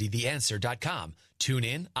am970theanswer.com. Tune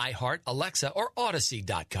in, iHeart, Alexa, or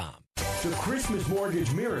Odyssey.com. The Christmas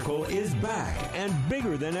Mortgage Miracle is back and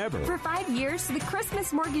bigger than ever. For 5 years, the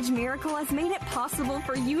Christmas Mortgage Miracle has made it possible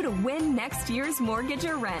for you to win next year's mortgage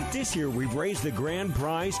or rent. This year, we've raised the grand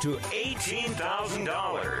prize to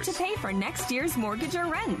 $18,000 to pay for next year's mortgage or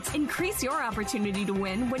rent. Increase your opportunity to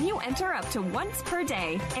win when you enter up to once per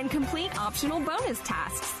day and complete optional bonus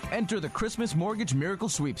tasks. Enter the Christmas Mortgage Miracle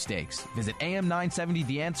Sweepstakes. Visit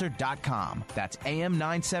am970theanswer.com. That's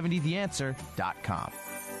am970theanswer.com.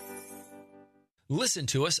 Listen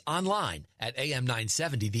to us online at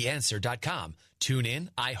am970theanswer.com. Tune in,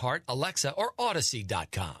 iHeart, Alexa, or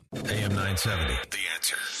Odyssey.com. AM 970, The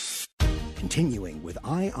Answer. Continuing with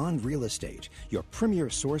Eye on Real Estate, your premier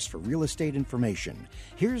source for real estate information.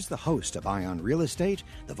 Here's the host of Eye on Real Estate,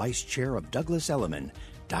 the vice chair of Douglas Elliman,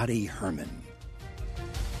 Dottie Herman.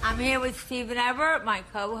 I'm here with Stephen Everett, my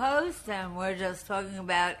co-host, and we're just talking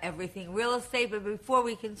about everything real estate. But before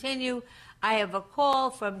we continue, I have a call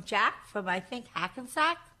from Jack from, I think,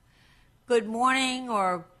 Hackensack. Good morning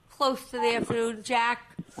or close to the afternoon,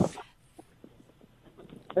 Jack.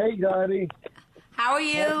 Hey, Dottie. How are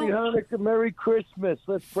you? Happy Hanukkah, Merry Christmas.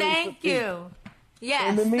 Let's pray Thank for peace. you. Yes,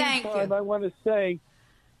 In the thank meantime, you. I want to say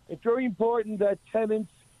it's very important that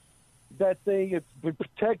tenants, that they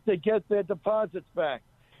protect, they get their deposits back.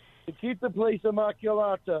 To keep the place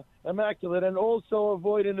immaculate, and also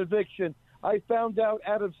avoid an eviction. I found out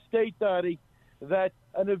of state, Dottie, that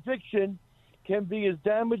an eviction can be as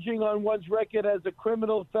damaging on one's record as a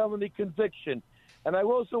criminal felony conviction. And I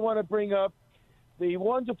also want to bring up the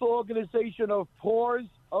wonderful organization of Paws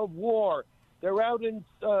of War. They're out in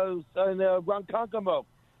Ronkonkoma,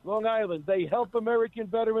 Long Island. They help American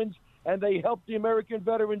veterans, and they help the American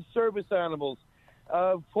veteran service animals.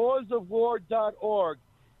 Pawsofwar.org.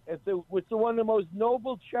 It's one of the most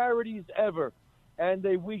noble charities ever, and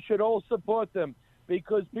we should all support them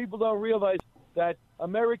because people don't realize that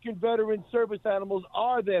American veteran service animals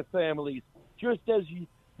are their families, just as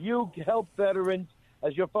you help veterans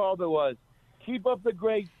as your father was. Keep up the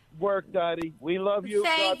great work, Dottie. We love you.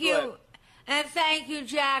 Thank God you. bless. And thank you,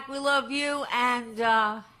 Jack. We love you, and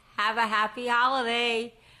have a happy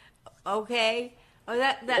holiday. Okay? Oh,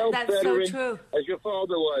 that's so veterans true. As your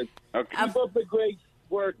father was. Okay. Keep up the great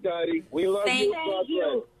work, Dottie. We love you. God Thank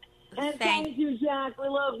you. bless. And thank you, Jack. We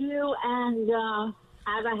love you, and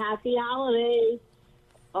have a happy holiday.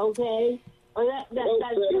 Okay? Oh, that's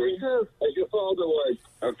so true. As your father was.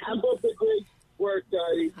 Okay. Keep up the great work,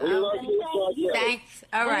 Dottie. We love you. God bless. Thanks.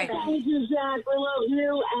 All right. Thank you, Jack. We love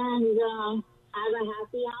you, and have a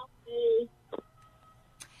happy holiday.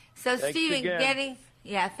 So, Thanks Stephen, again.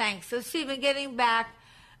 thanks. So, Stephen, getting back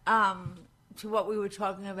to what we were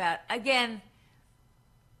talking about, again,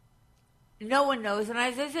 no one knows. And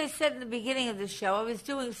as I said in the beginning of the show, I was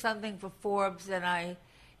doing something for Forbes, and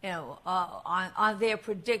on their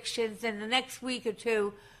predictions. And the next week or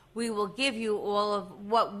two, we will give you all of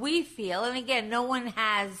what we feel. And again, no one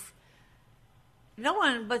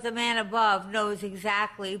but the man above knows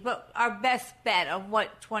exactly, but our best bet on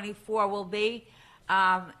what 24 will be,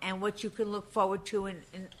 and what you can look forward to in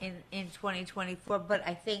 2024. But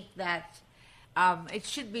I think that it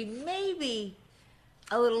should be maybe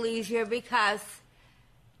a little easier because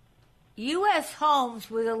U.S.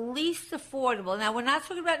 homes were the least affordable. Now, we're not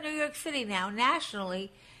talking about New York City now.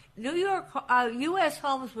 Nationally, U.S.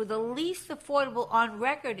 homes were the least affordable on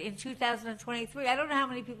record in 2023. I don't know how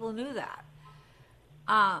many people knew that.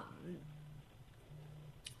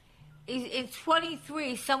 In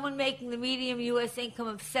 23, someone making the median U.S. income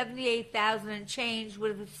of $78,000 and change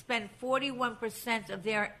would have spent 41% of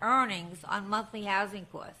their earnings on monthly housing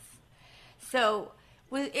costs. So,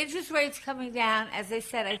 with interest rates coming down, as I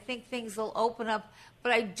said, I think things will open up.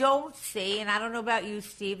 But I don't see, and I don't know about you,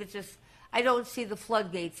 Steve, it's just I don't see the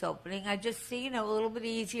floodgates opening. I just see, a little bit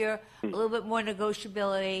easier, a little bit more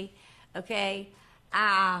negotiability, okay?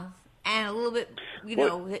 And a little bit, you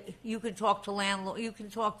can talk to you can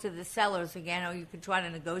talk to the sellers again, or you can try to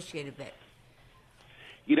negotiate a bit.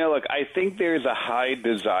 Look, I think there's a high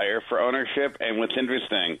desire for ownership, and what's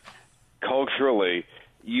interesting, culturally,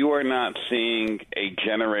 you are not seeing a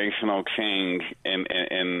generational change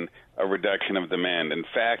in a reduction of demand. In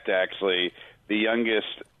fact, actually, the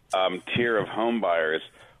youngest tier of home buyers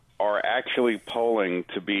are actually polling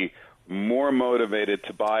to be more motivated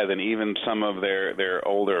to buy than even some of their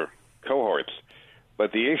older cohorts.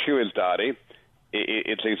 But the issue is, Dottie,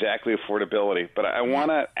 it's exactly affordability. But I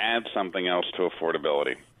want to add something else to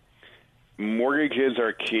affordability. Mortgages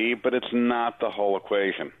are key, but it's not the whole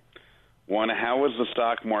equation. One, how is the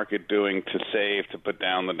stock market doing to save, to put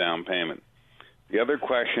down the down payment? The other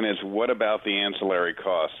question is, what about the ancillary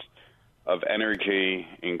costs of energy,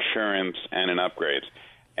 insurance, and upgrades?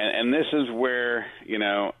 And this is where,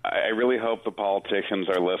 I really hope the politicians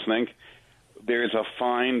are listening. There's a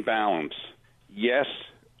fine balance. Yes,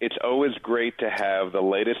 it's always great to have the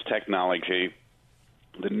latest technology,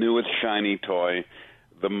 the newest shiny toy,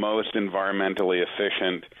 the most environmentally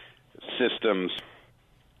efficient systems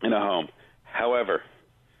in a home. However,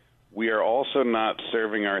 we are also not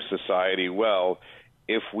serving our society well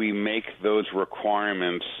if we make those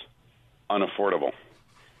requirements unaffordable.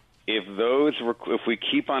 If we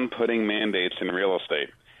keep on putting mandates in real estate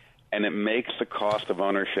and it makes the cost of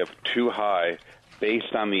ownership too high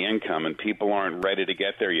based on the income and people aren't ready to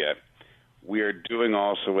get there yet, we are doing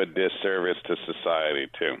also a disservice to society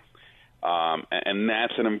too. And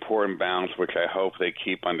that's an important balance which I hope they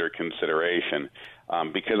keep under consideration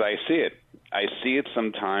because I see it. I see it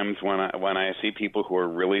sometimes when I see people who are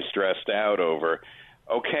really stressed out over,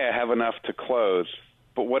 okay, I have enough to close,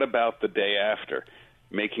 but what about the day after?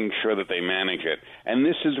 Making sure that they manage it. And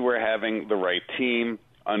this is where having the right team,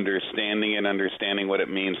 understanding what it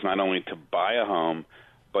means not only to buy a home,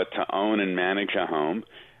 but to own and manage a home,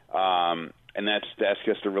 And that's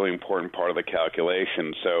just a really important part of the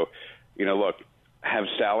calculation. So, look, have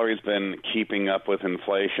salaries been keeping up with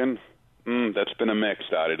inflation? That's been a mix,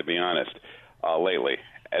 Dottie, to be honest, lately.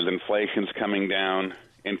 As inflation's coming down,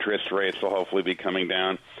 interest rates will hopefully be coming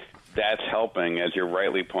down. That's helping, as you're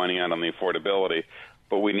rightly pointing out, on the affordability.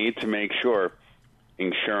 But we need to make sure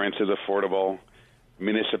insurance is affordable,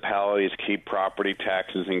 municipalities keep property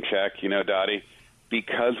taxes in check. Dottie,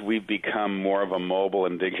 because we've become more of a mobile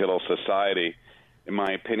and digital society, in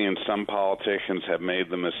my opinion, some politicians have made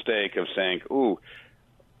the mistake of saying,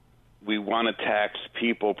 we want to tax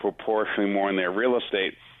people proportionally more in their real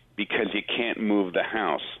estate because you can't move the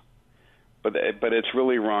house. But it's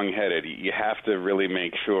really wrong-headed. You have to really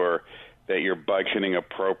make sure that you're budgeting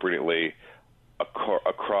appropriately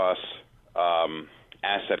across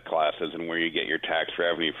asset classes and where you get your tax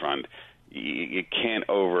revenue from. You can't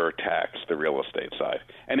overtax the real estate side.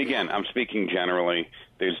 And again, I'm speaking generally.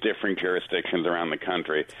 There's different jurisdictions around the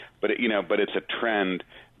country, but it's a trend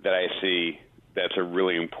that I see that's a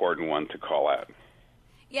really important one to call out.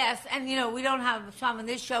 Yes, and we don't have time on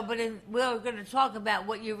this show, but we're going to talk about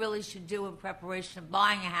what you really should do in preparation of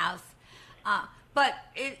buying a house. But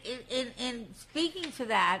in speaking to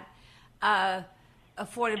that,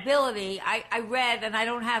 affordability, I read, and I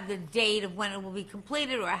don't have the date of when it will be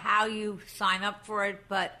completed or how you sign up for it,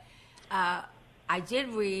 but I did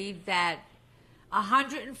read that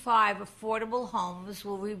 105 affordable homes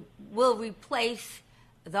will replace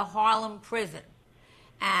the Harlem prison.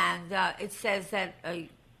 And it says that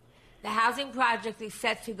the housing project is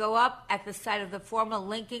set to go up at the site of the former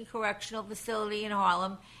Lincoln Correctional Facility in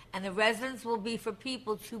Harlem, and the residence will be for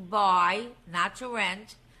people to buy, not to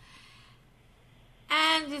rent.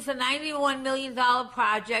 And it's a $91 million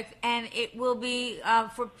project, and it will be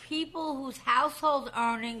for people whose household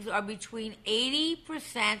earnings are between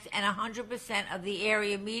 80% and 100% of the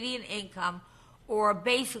area median income, or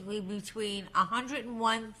basically between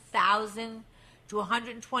 $101,000 to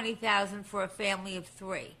 $120,000 for a family of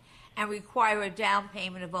three, and require a down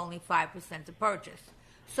payment of only 5% to purchase.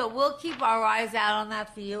 So we'll keep our eyes out on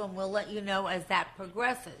that for you, and we'll let you know as that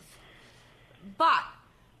progresses. But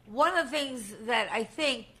one of the things that I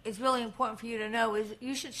think is really important for you to know is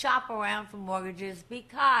you should shop around for mortgages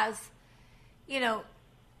because,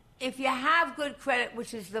 if you have good credit,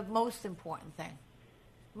 which is the most important thing,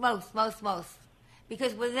 most,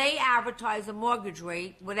 because when they advertise a mortgage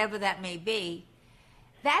rate, whatever that may be,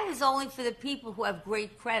 that is only for the people who have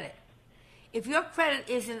great credit. If your credit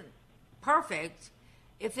isn't perfect,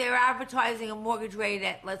 if they're advertising a mortgage rate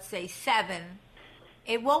at, let's say, 7,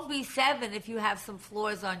 it won't be 7 if you have some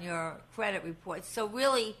flaws on your credit report. So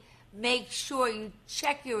really make sure you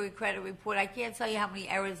check your credit report. I can't tell you how many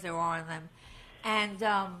errors there are in them. And,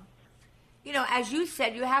 as you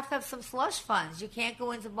said, you have to have some slush funds. You can't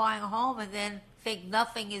go into buying a home and then think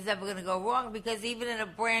nothing is ever going to go wrong, because even in a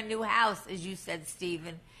brand new house, as you said,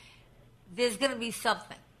 Stephen, there's going to be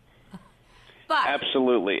something. But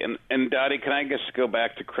absolutely. And Dottie, can I just go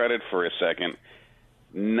back to credit for a second?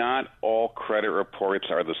 Not all credit reports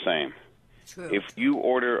are the same. True. If you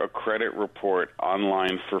order a credit report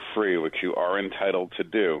online for free, which you are entitled to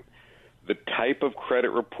do, the type of credit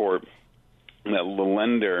report that the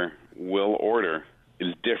lender will order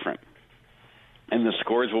is different, and the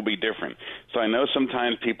scores will be different. So I know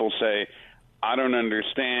sometimes people say, I don't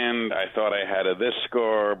understand, I thought I had a this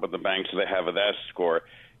score, but the bank says I have a that score.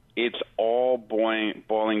 It's all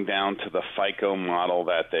boiling down to the FICO model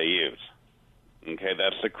that they use. Okay,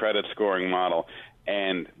 that's the credit scoring model,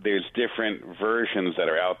 and there's different versions that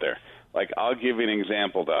are out there. Like, I'll give you an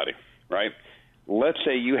example, Dottie, right? Let's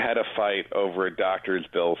say you had a fight over a doctor's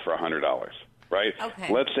bill for $100, right?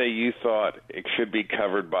 Okay. Let's say you thought it should be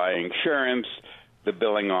covered by insurance, the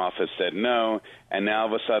billing office said no, and now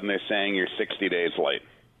all of a sudden they're saying you're 60 days late.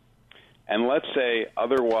 And let's say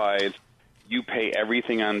otherwise you pay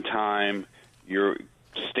everything on time, you're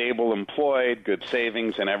stable employed, good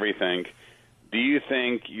savings and everything. Do you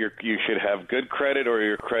think you should have good credit, or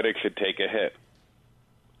your credit should take a hit?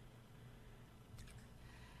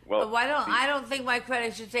 Well, I don't think my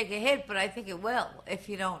credit should take a hit, but I think it will if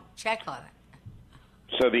you don't check on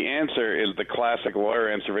it. So the answer is the classic lawyer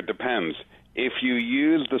answer: it depends. If you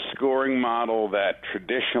use the scoring model that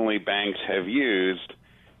traditionally banks have used,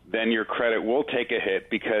 then your credit will take a hit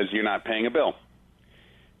because you're not paying a bill.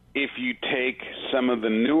 If you take some of the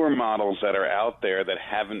newer models that are out there that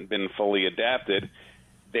haven't been fully adapted,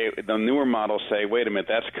 the newer models say, wait a minute,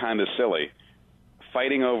 that's kind of silly.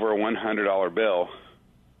 Fighting over a $100 bill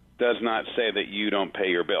does not say that you don't pay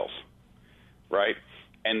your bills, right?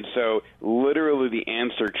 And so literally the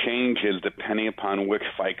answer changes depending upon which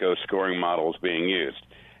FICO scoring model is being used.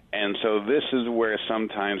 And so this is where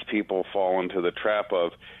sometimes people fall into the trap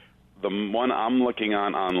of the one I'm looking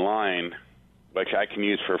on online, which I can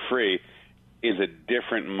use for free, is a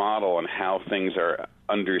different model on how things are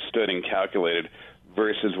understood and calculated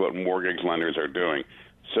versus what mortgage lenders are doing.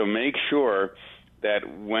 So make sure that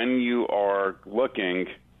when you are looking,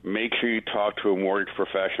 make sure you talk to a mortgage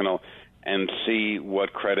professional and see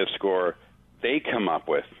what credit score they come up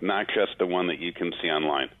with, not just the one that you can see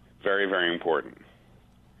online. Very, very important.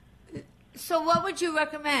 So what would you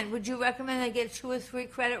recommend? Would you recommend they get 2 or 3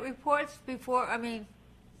 credit reports before,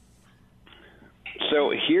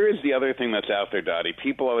 So here's the other thing that's out there, Dottie.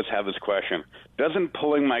 People always have this question, doesn't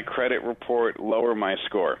pulling my credit report lower my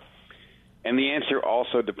score? And the answer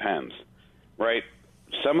also depends, right?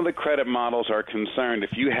 Some of the credit models are concerned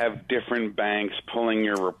if you have different banks pulling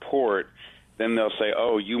your report, then they'll say,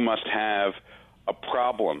 oh, you must have a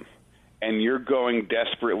problem, and you're going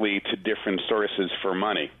desperately to different sources for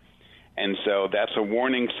money. And so that's a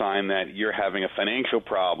warning sign that you're having a financial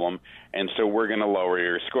problem, and so we're going to lower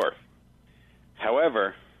your score.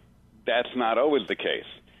 However, that's not always the case.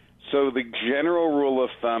 So the general rule of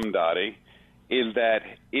thumb, Dottie, is that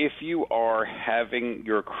if you are having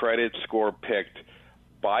your credit score picked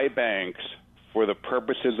by banks for the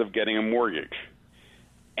purposes of getting a mortgage,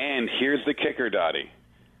 and here's the kicker, Dottie,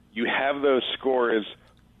 you have those scores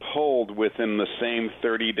pulled within the same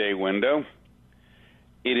 30-day window,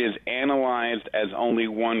 it is analyzed as only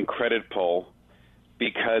one credit pull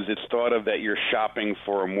because it's thought of that you're shopping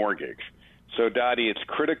for a mortgage. So, Dottie, it's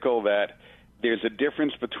critical that there's a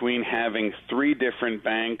difference between having 3 different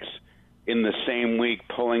banks in the same week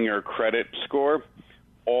pulling your credit score,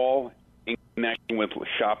 all in connection with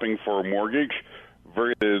shopping for a mortgage,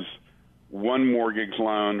 versus one mortgage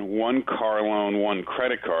loan, one car loan, one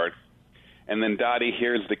credit card. And then, Dottie,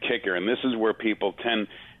 here's the kicker, and this is where people tend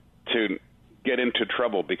to get into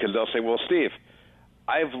trouble because they'll say, well, Steve,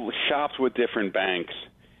 I've shopped with different banks,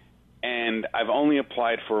 and I've only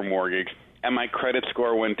applied for a mortgage, and my credit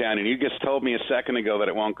score went down, and you just told me a second ago that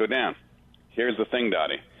it won't go down. Here's the thing,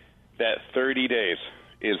 Dottie, that 30 days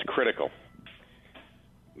is critical.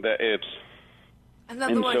 That it's in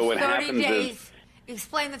other words, so 30 days.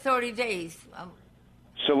 Explain the 30 days.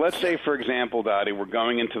 So let's say, for example, Dottie, we're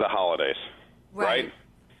going into the holidays, right?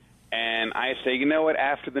 And I say, you know what,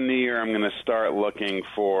 after the new year, I'm going to start looking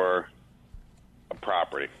for a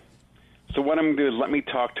property. So what I'm going to do is let me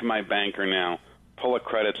talk to my banker now, pull a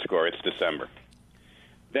credit score. It's December.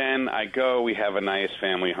 Then I go, we have a nice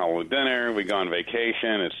family holiday dinner, we go on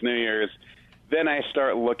vacation, it's New Year's. Then I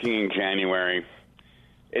start looking in January.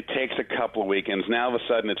 It takes a couple of weekends. Now all of a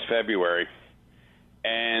sudden it's February.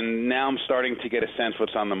 And now I'm starting to get a sense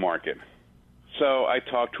what's on the market. So I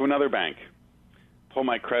talk to another bank, pull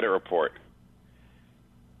my credit report.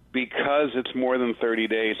 Because it's more than 30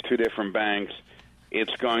 days, 2 different banks,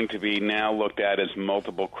 it's going to be now looked at as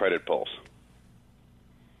multiple credit pulls.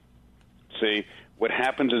 See, what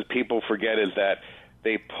happens is people forget is that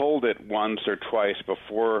they pulled it once or twice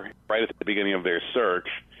before, right at the beginning of their search,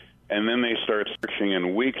 and then they start searching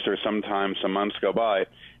in weeks or sometimes some months go by,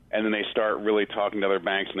 and then they start really talking to other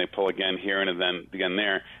banks, and they pull again here and then again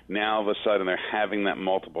there. Now, all of a sudden, they're having that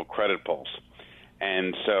multiple credit pulls.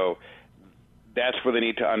 And so that's where they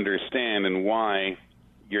need to understand and why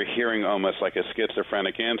you're hearing almost like a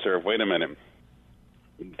schizophrenic answer of, wait a minute,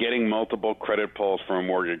 getting multiple credit pulls for a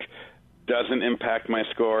mortgage doesn't impact my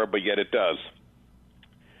score, but yet it does.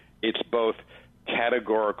 It's both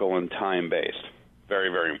categorical and time-based. Very,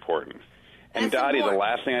 very important. And That's Dottie, important. the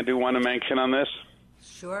last thing I do want to mention on this,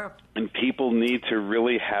 Sure. and people need to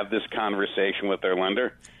really have this conversation with their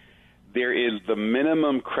lender, there is the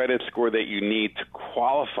minimum credit score that you need to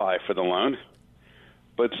qualify for the loan.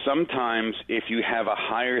 But sometimes if you have a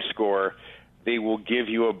higher score, they will give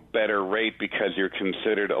you a better rate because you're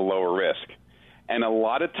considered a lower risk. And a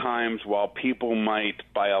lot of times, while people might,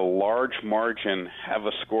 by a large margin, have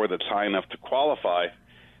a score that's high enough to qualify,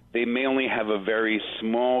 they may only have a very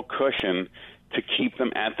small cushion to keep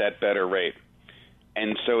them at that better rate.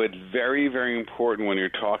 And so it's very, very important when you're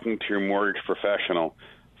talking to your mortgage professional,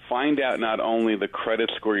 find out not only the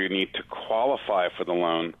credit score you need to qualify for the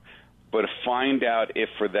loan, but find out if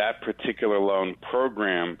for that particular loan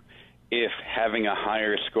program, if having a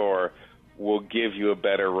higher score will give you a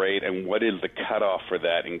better rate, and what is the cutoff for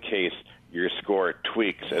that in case your score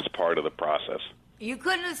tweaks as part of the process. You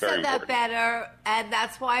couldn't have Very said that important. better, and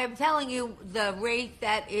that's why I'm telling you the rate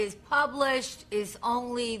that is published is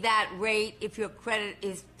only that rate if your credit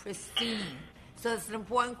is pristine. So it's an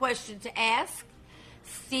important question to ask.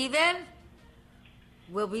 Stephen,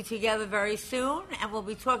 we'll be together very soon, and we'll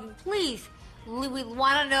be talking. Please, we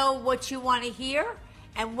want to know what you want to hear,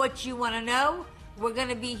 and what you want to know. We're going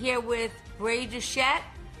to be here with Ray Duchette,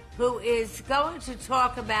 who is going to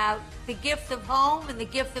talk about the gift of home and the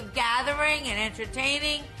gift of gathering and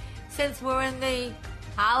entertaining, since we're in the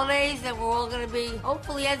holidays and we're all going to be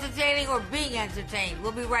hopefully entertaining or being entertained.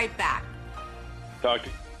 We'll be right back. Talk to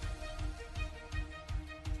you.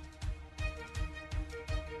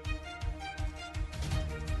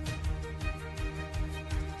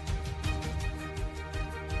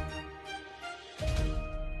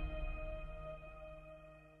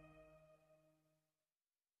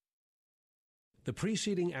 The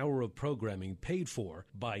preceding hour of programming paid for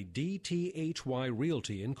by DTHY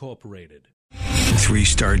Realty Incorporated.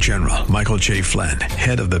 3-star General Michael J. Flynn,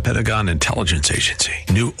 head of the Pentagon Intelligence Agency,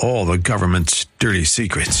 knew all the government's dirty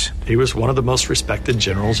secrets. He was one of the most respected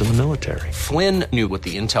generals in the military. Flynn knew what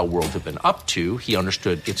the intel world had been up to. He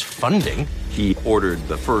understood its funding. He ordered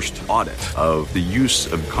the first audit of the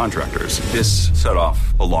use of contractors. This set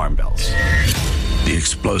off alarm bells. The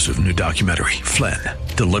explosive new documentary, Flynn,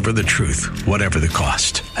 Deliver the Truth, Whatever the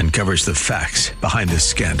Cost, uncovers the facts behind this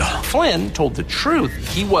scandal. Flynn told the truth.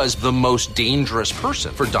 He was the most dangerous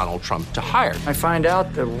person for Donald Trump to hire. I find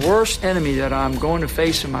out the worst enemy that I'm going to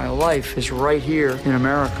face in my life is right here in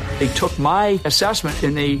America. They took my assessment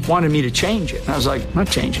and they wanted me to change it. And I was like, I'm not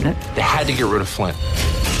changing it. They had to get rid of Flynn.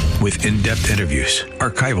 With in-depth interviews,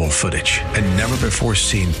 archival footage, and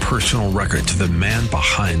never-before-seen personal records of the man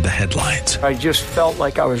behind the headlines. I just felt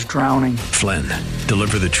like I was drowning. Flynn,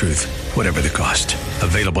 Deliver the Truth, Whatever the Cost.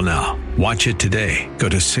 Available now. Watch it today. Go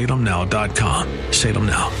to salemnow.com.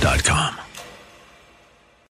 salemnow.com.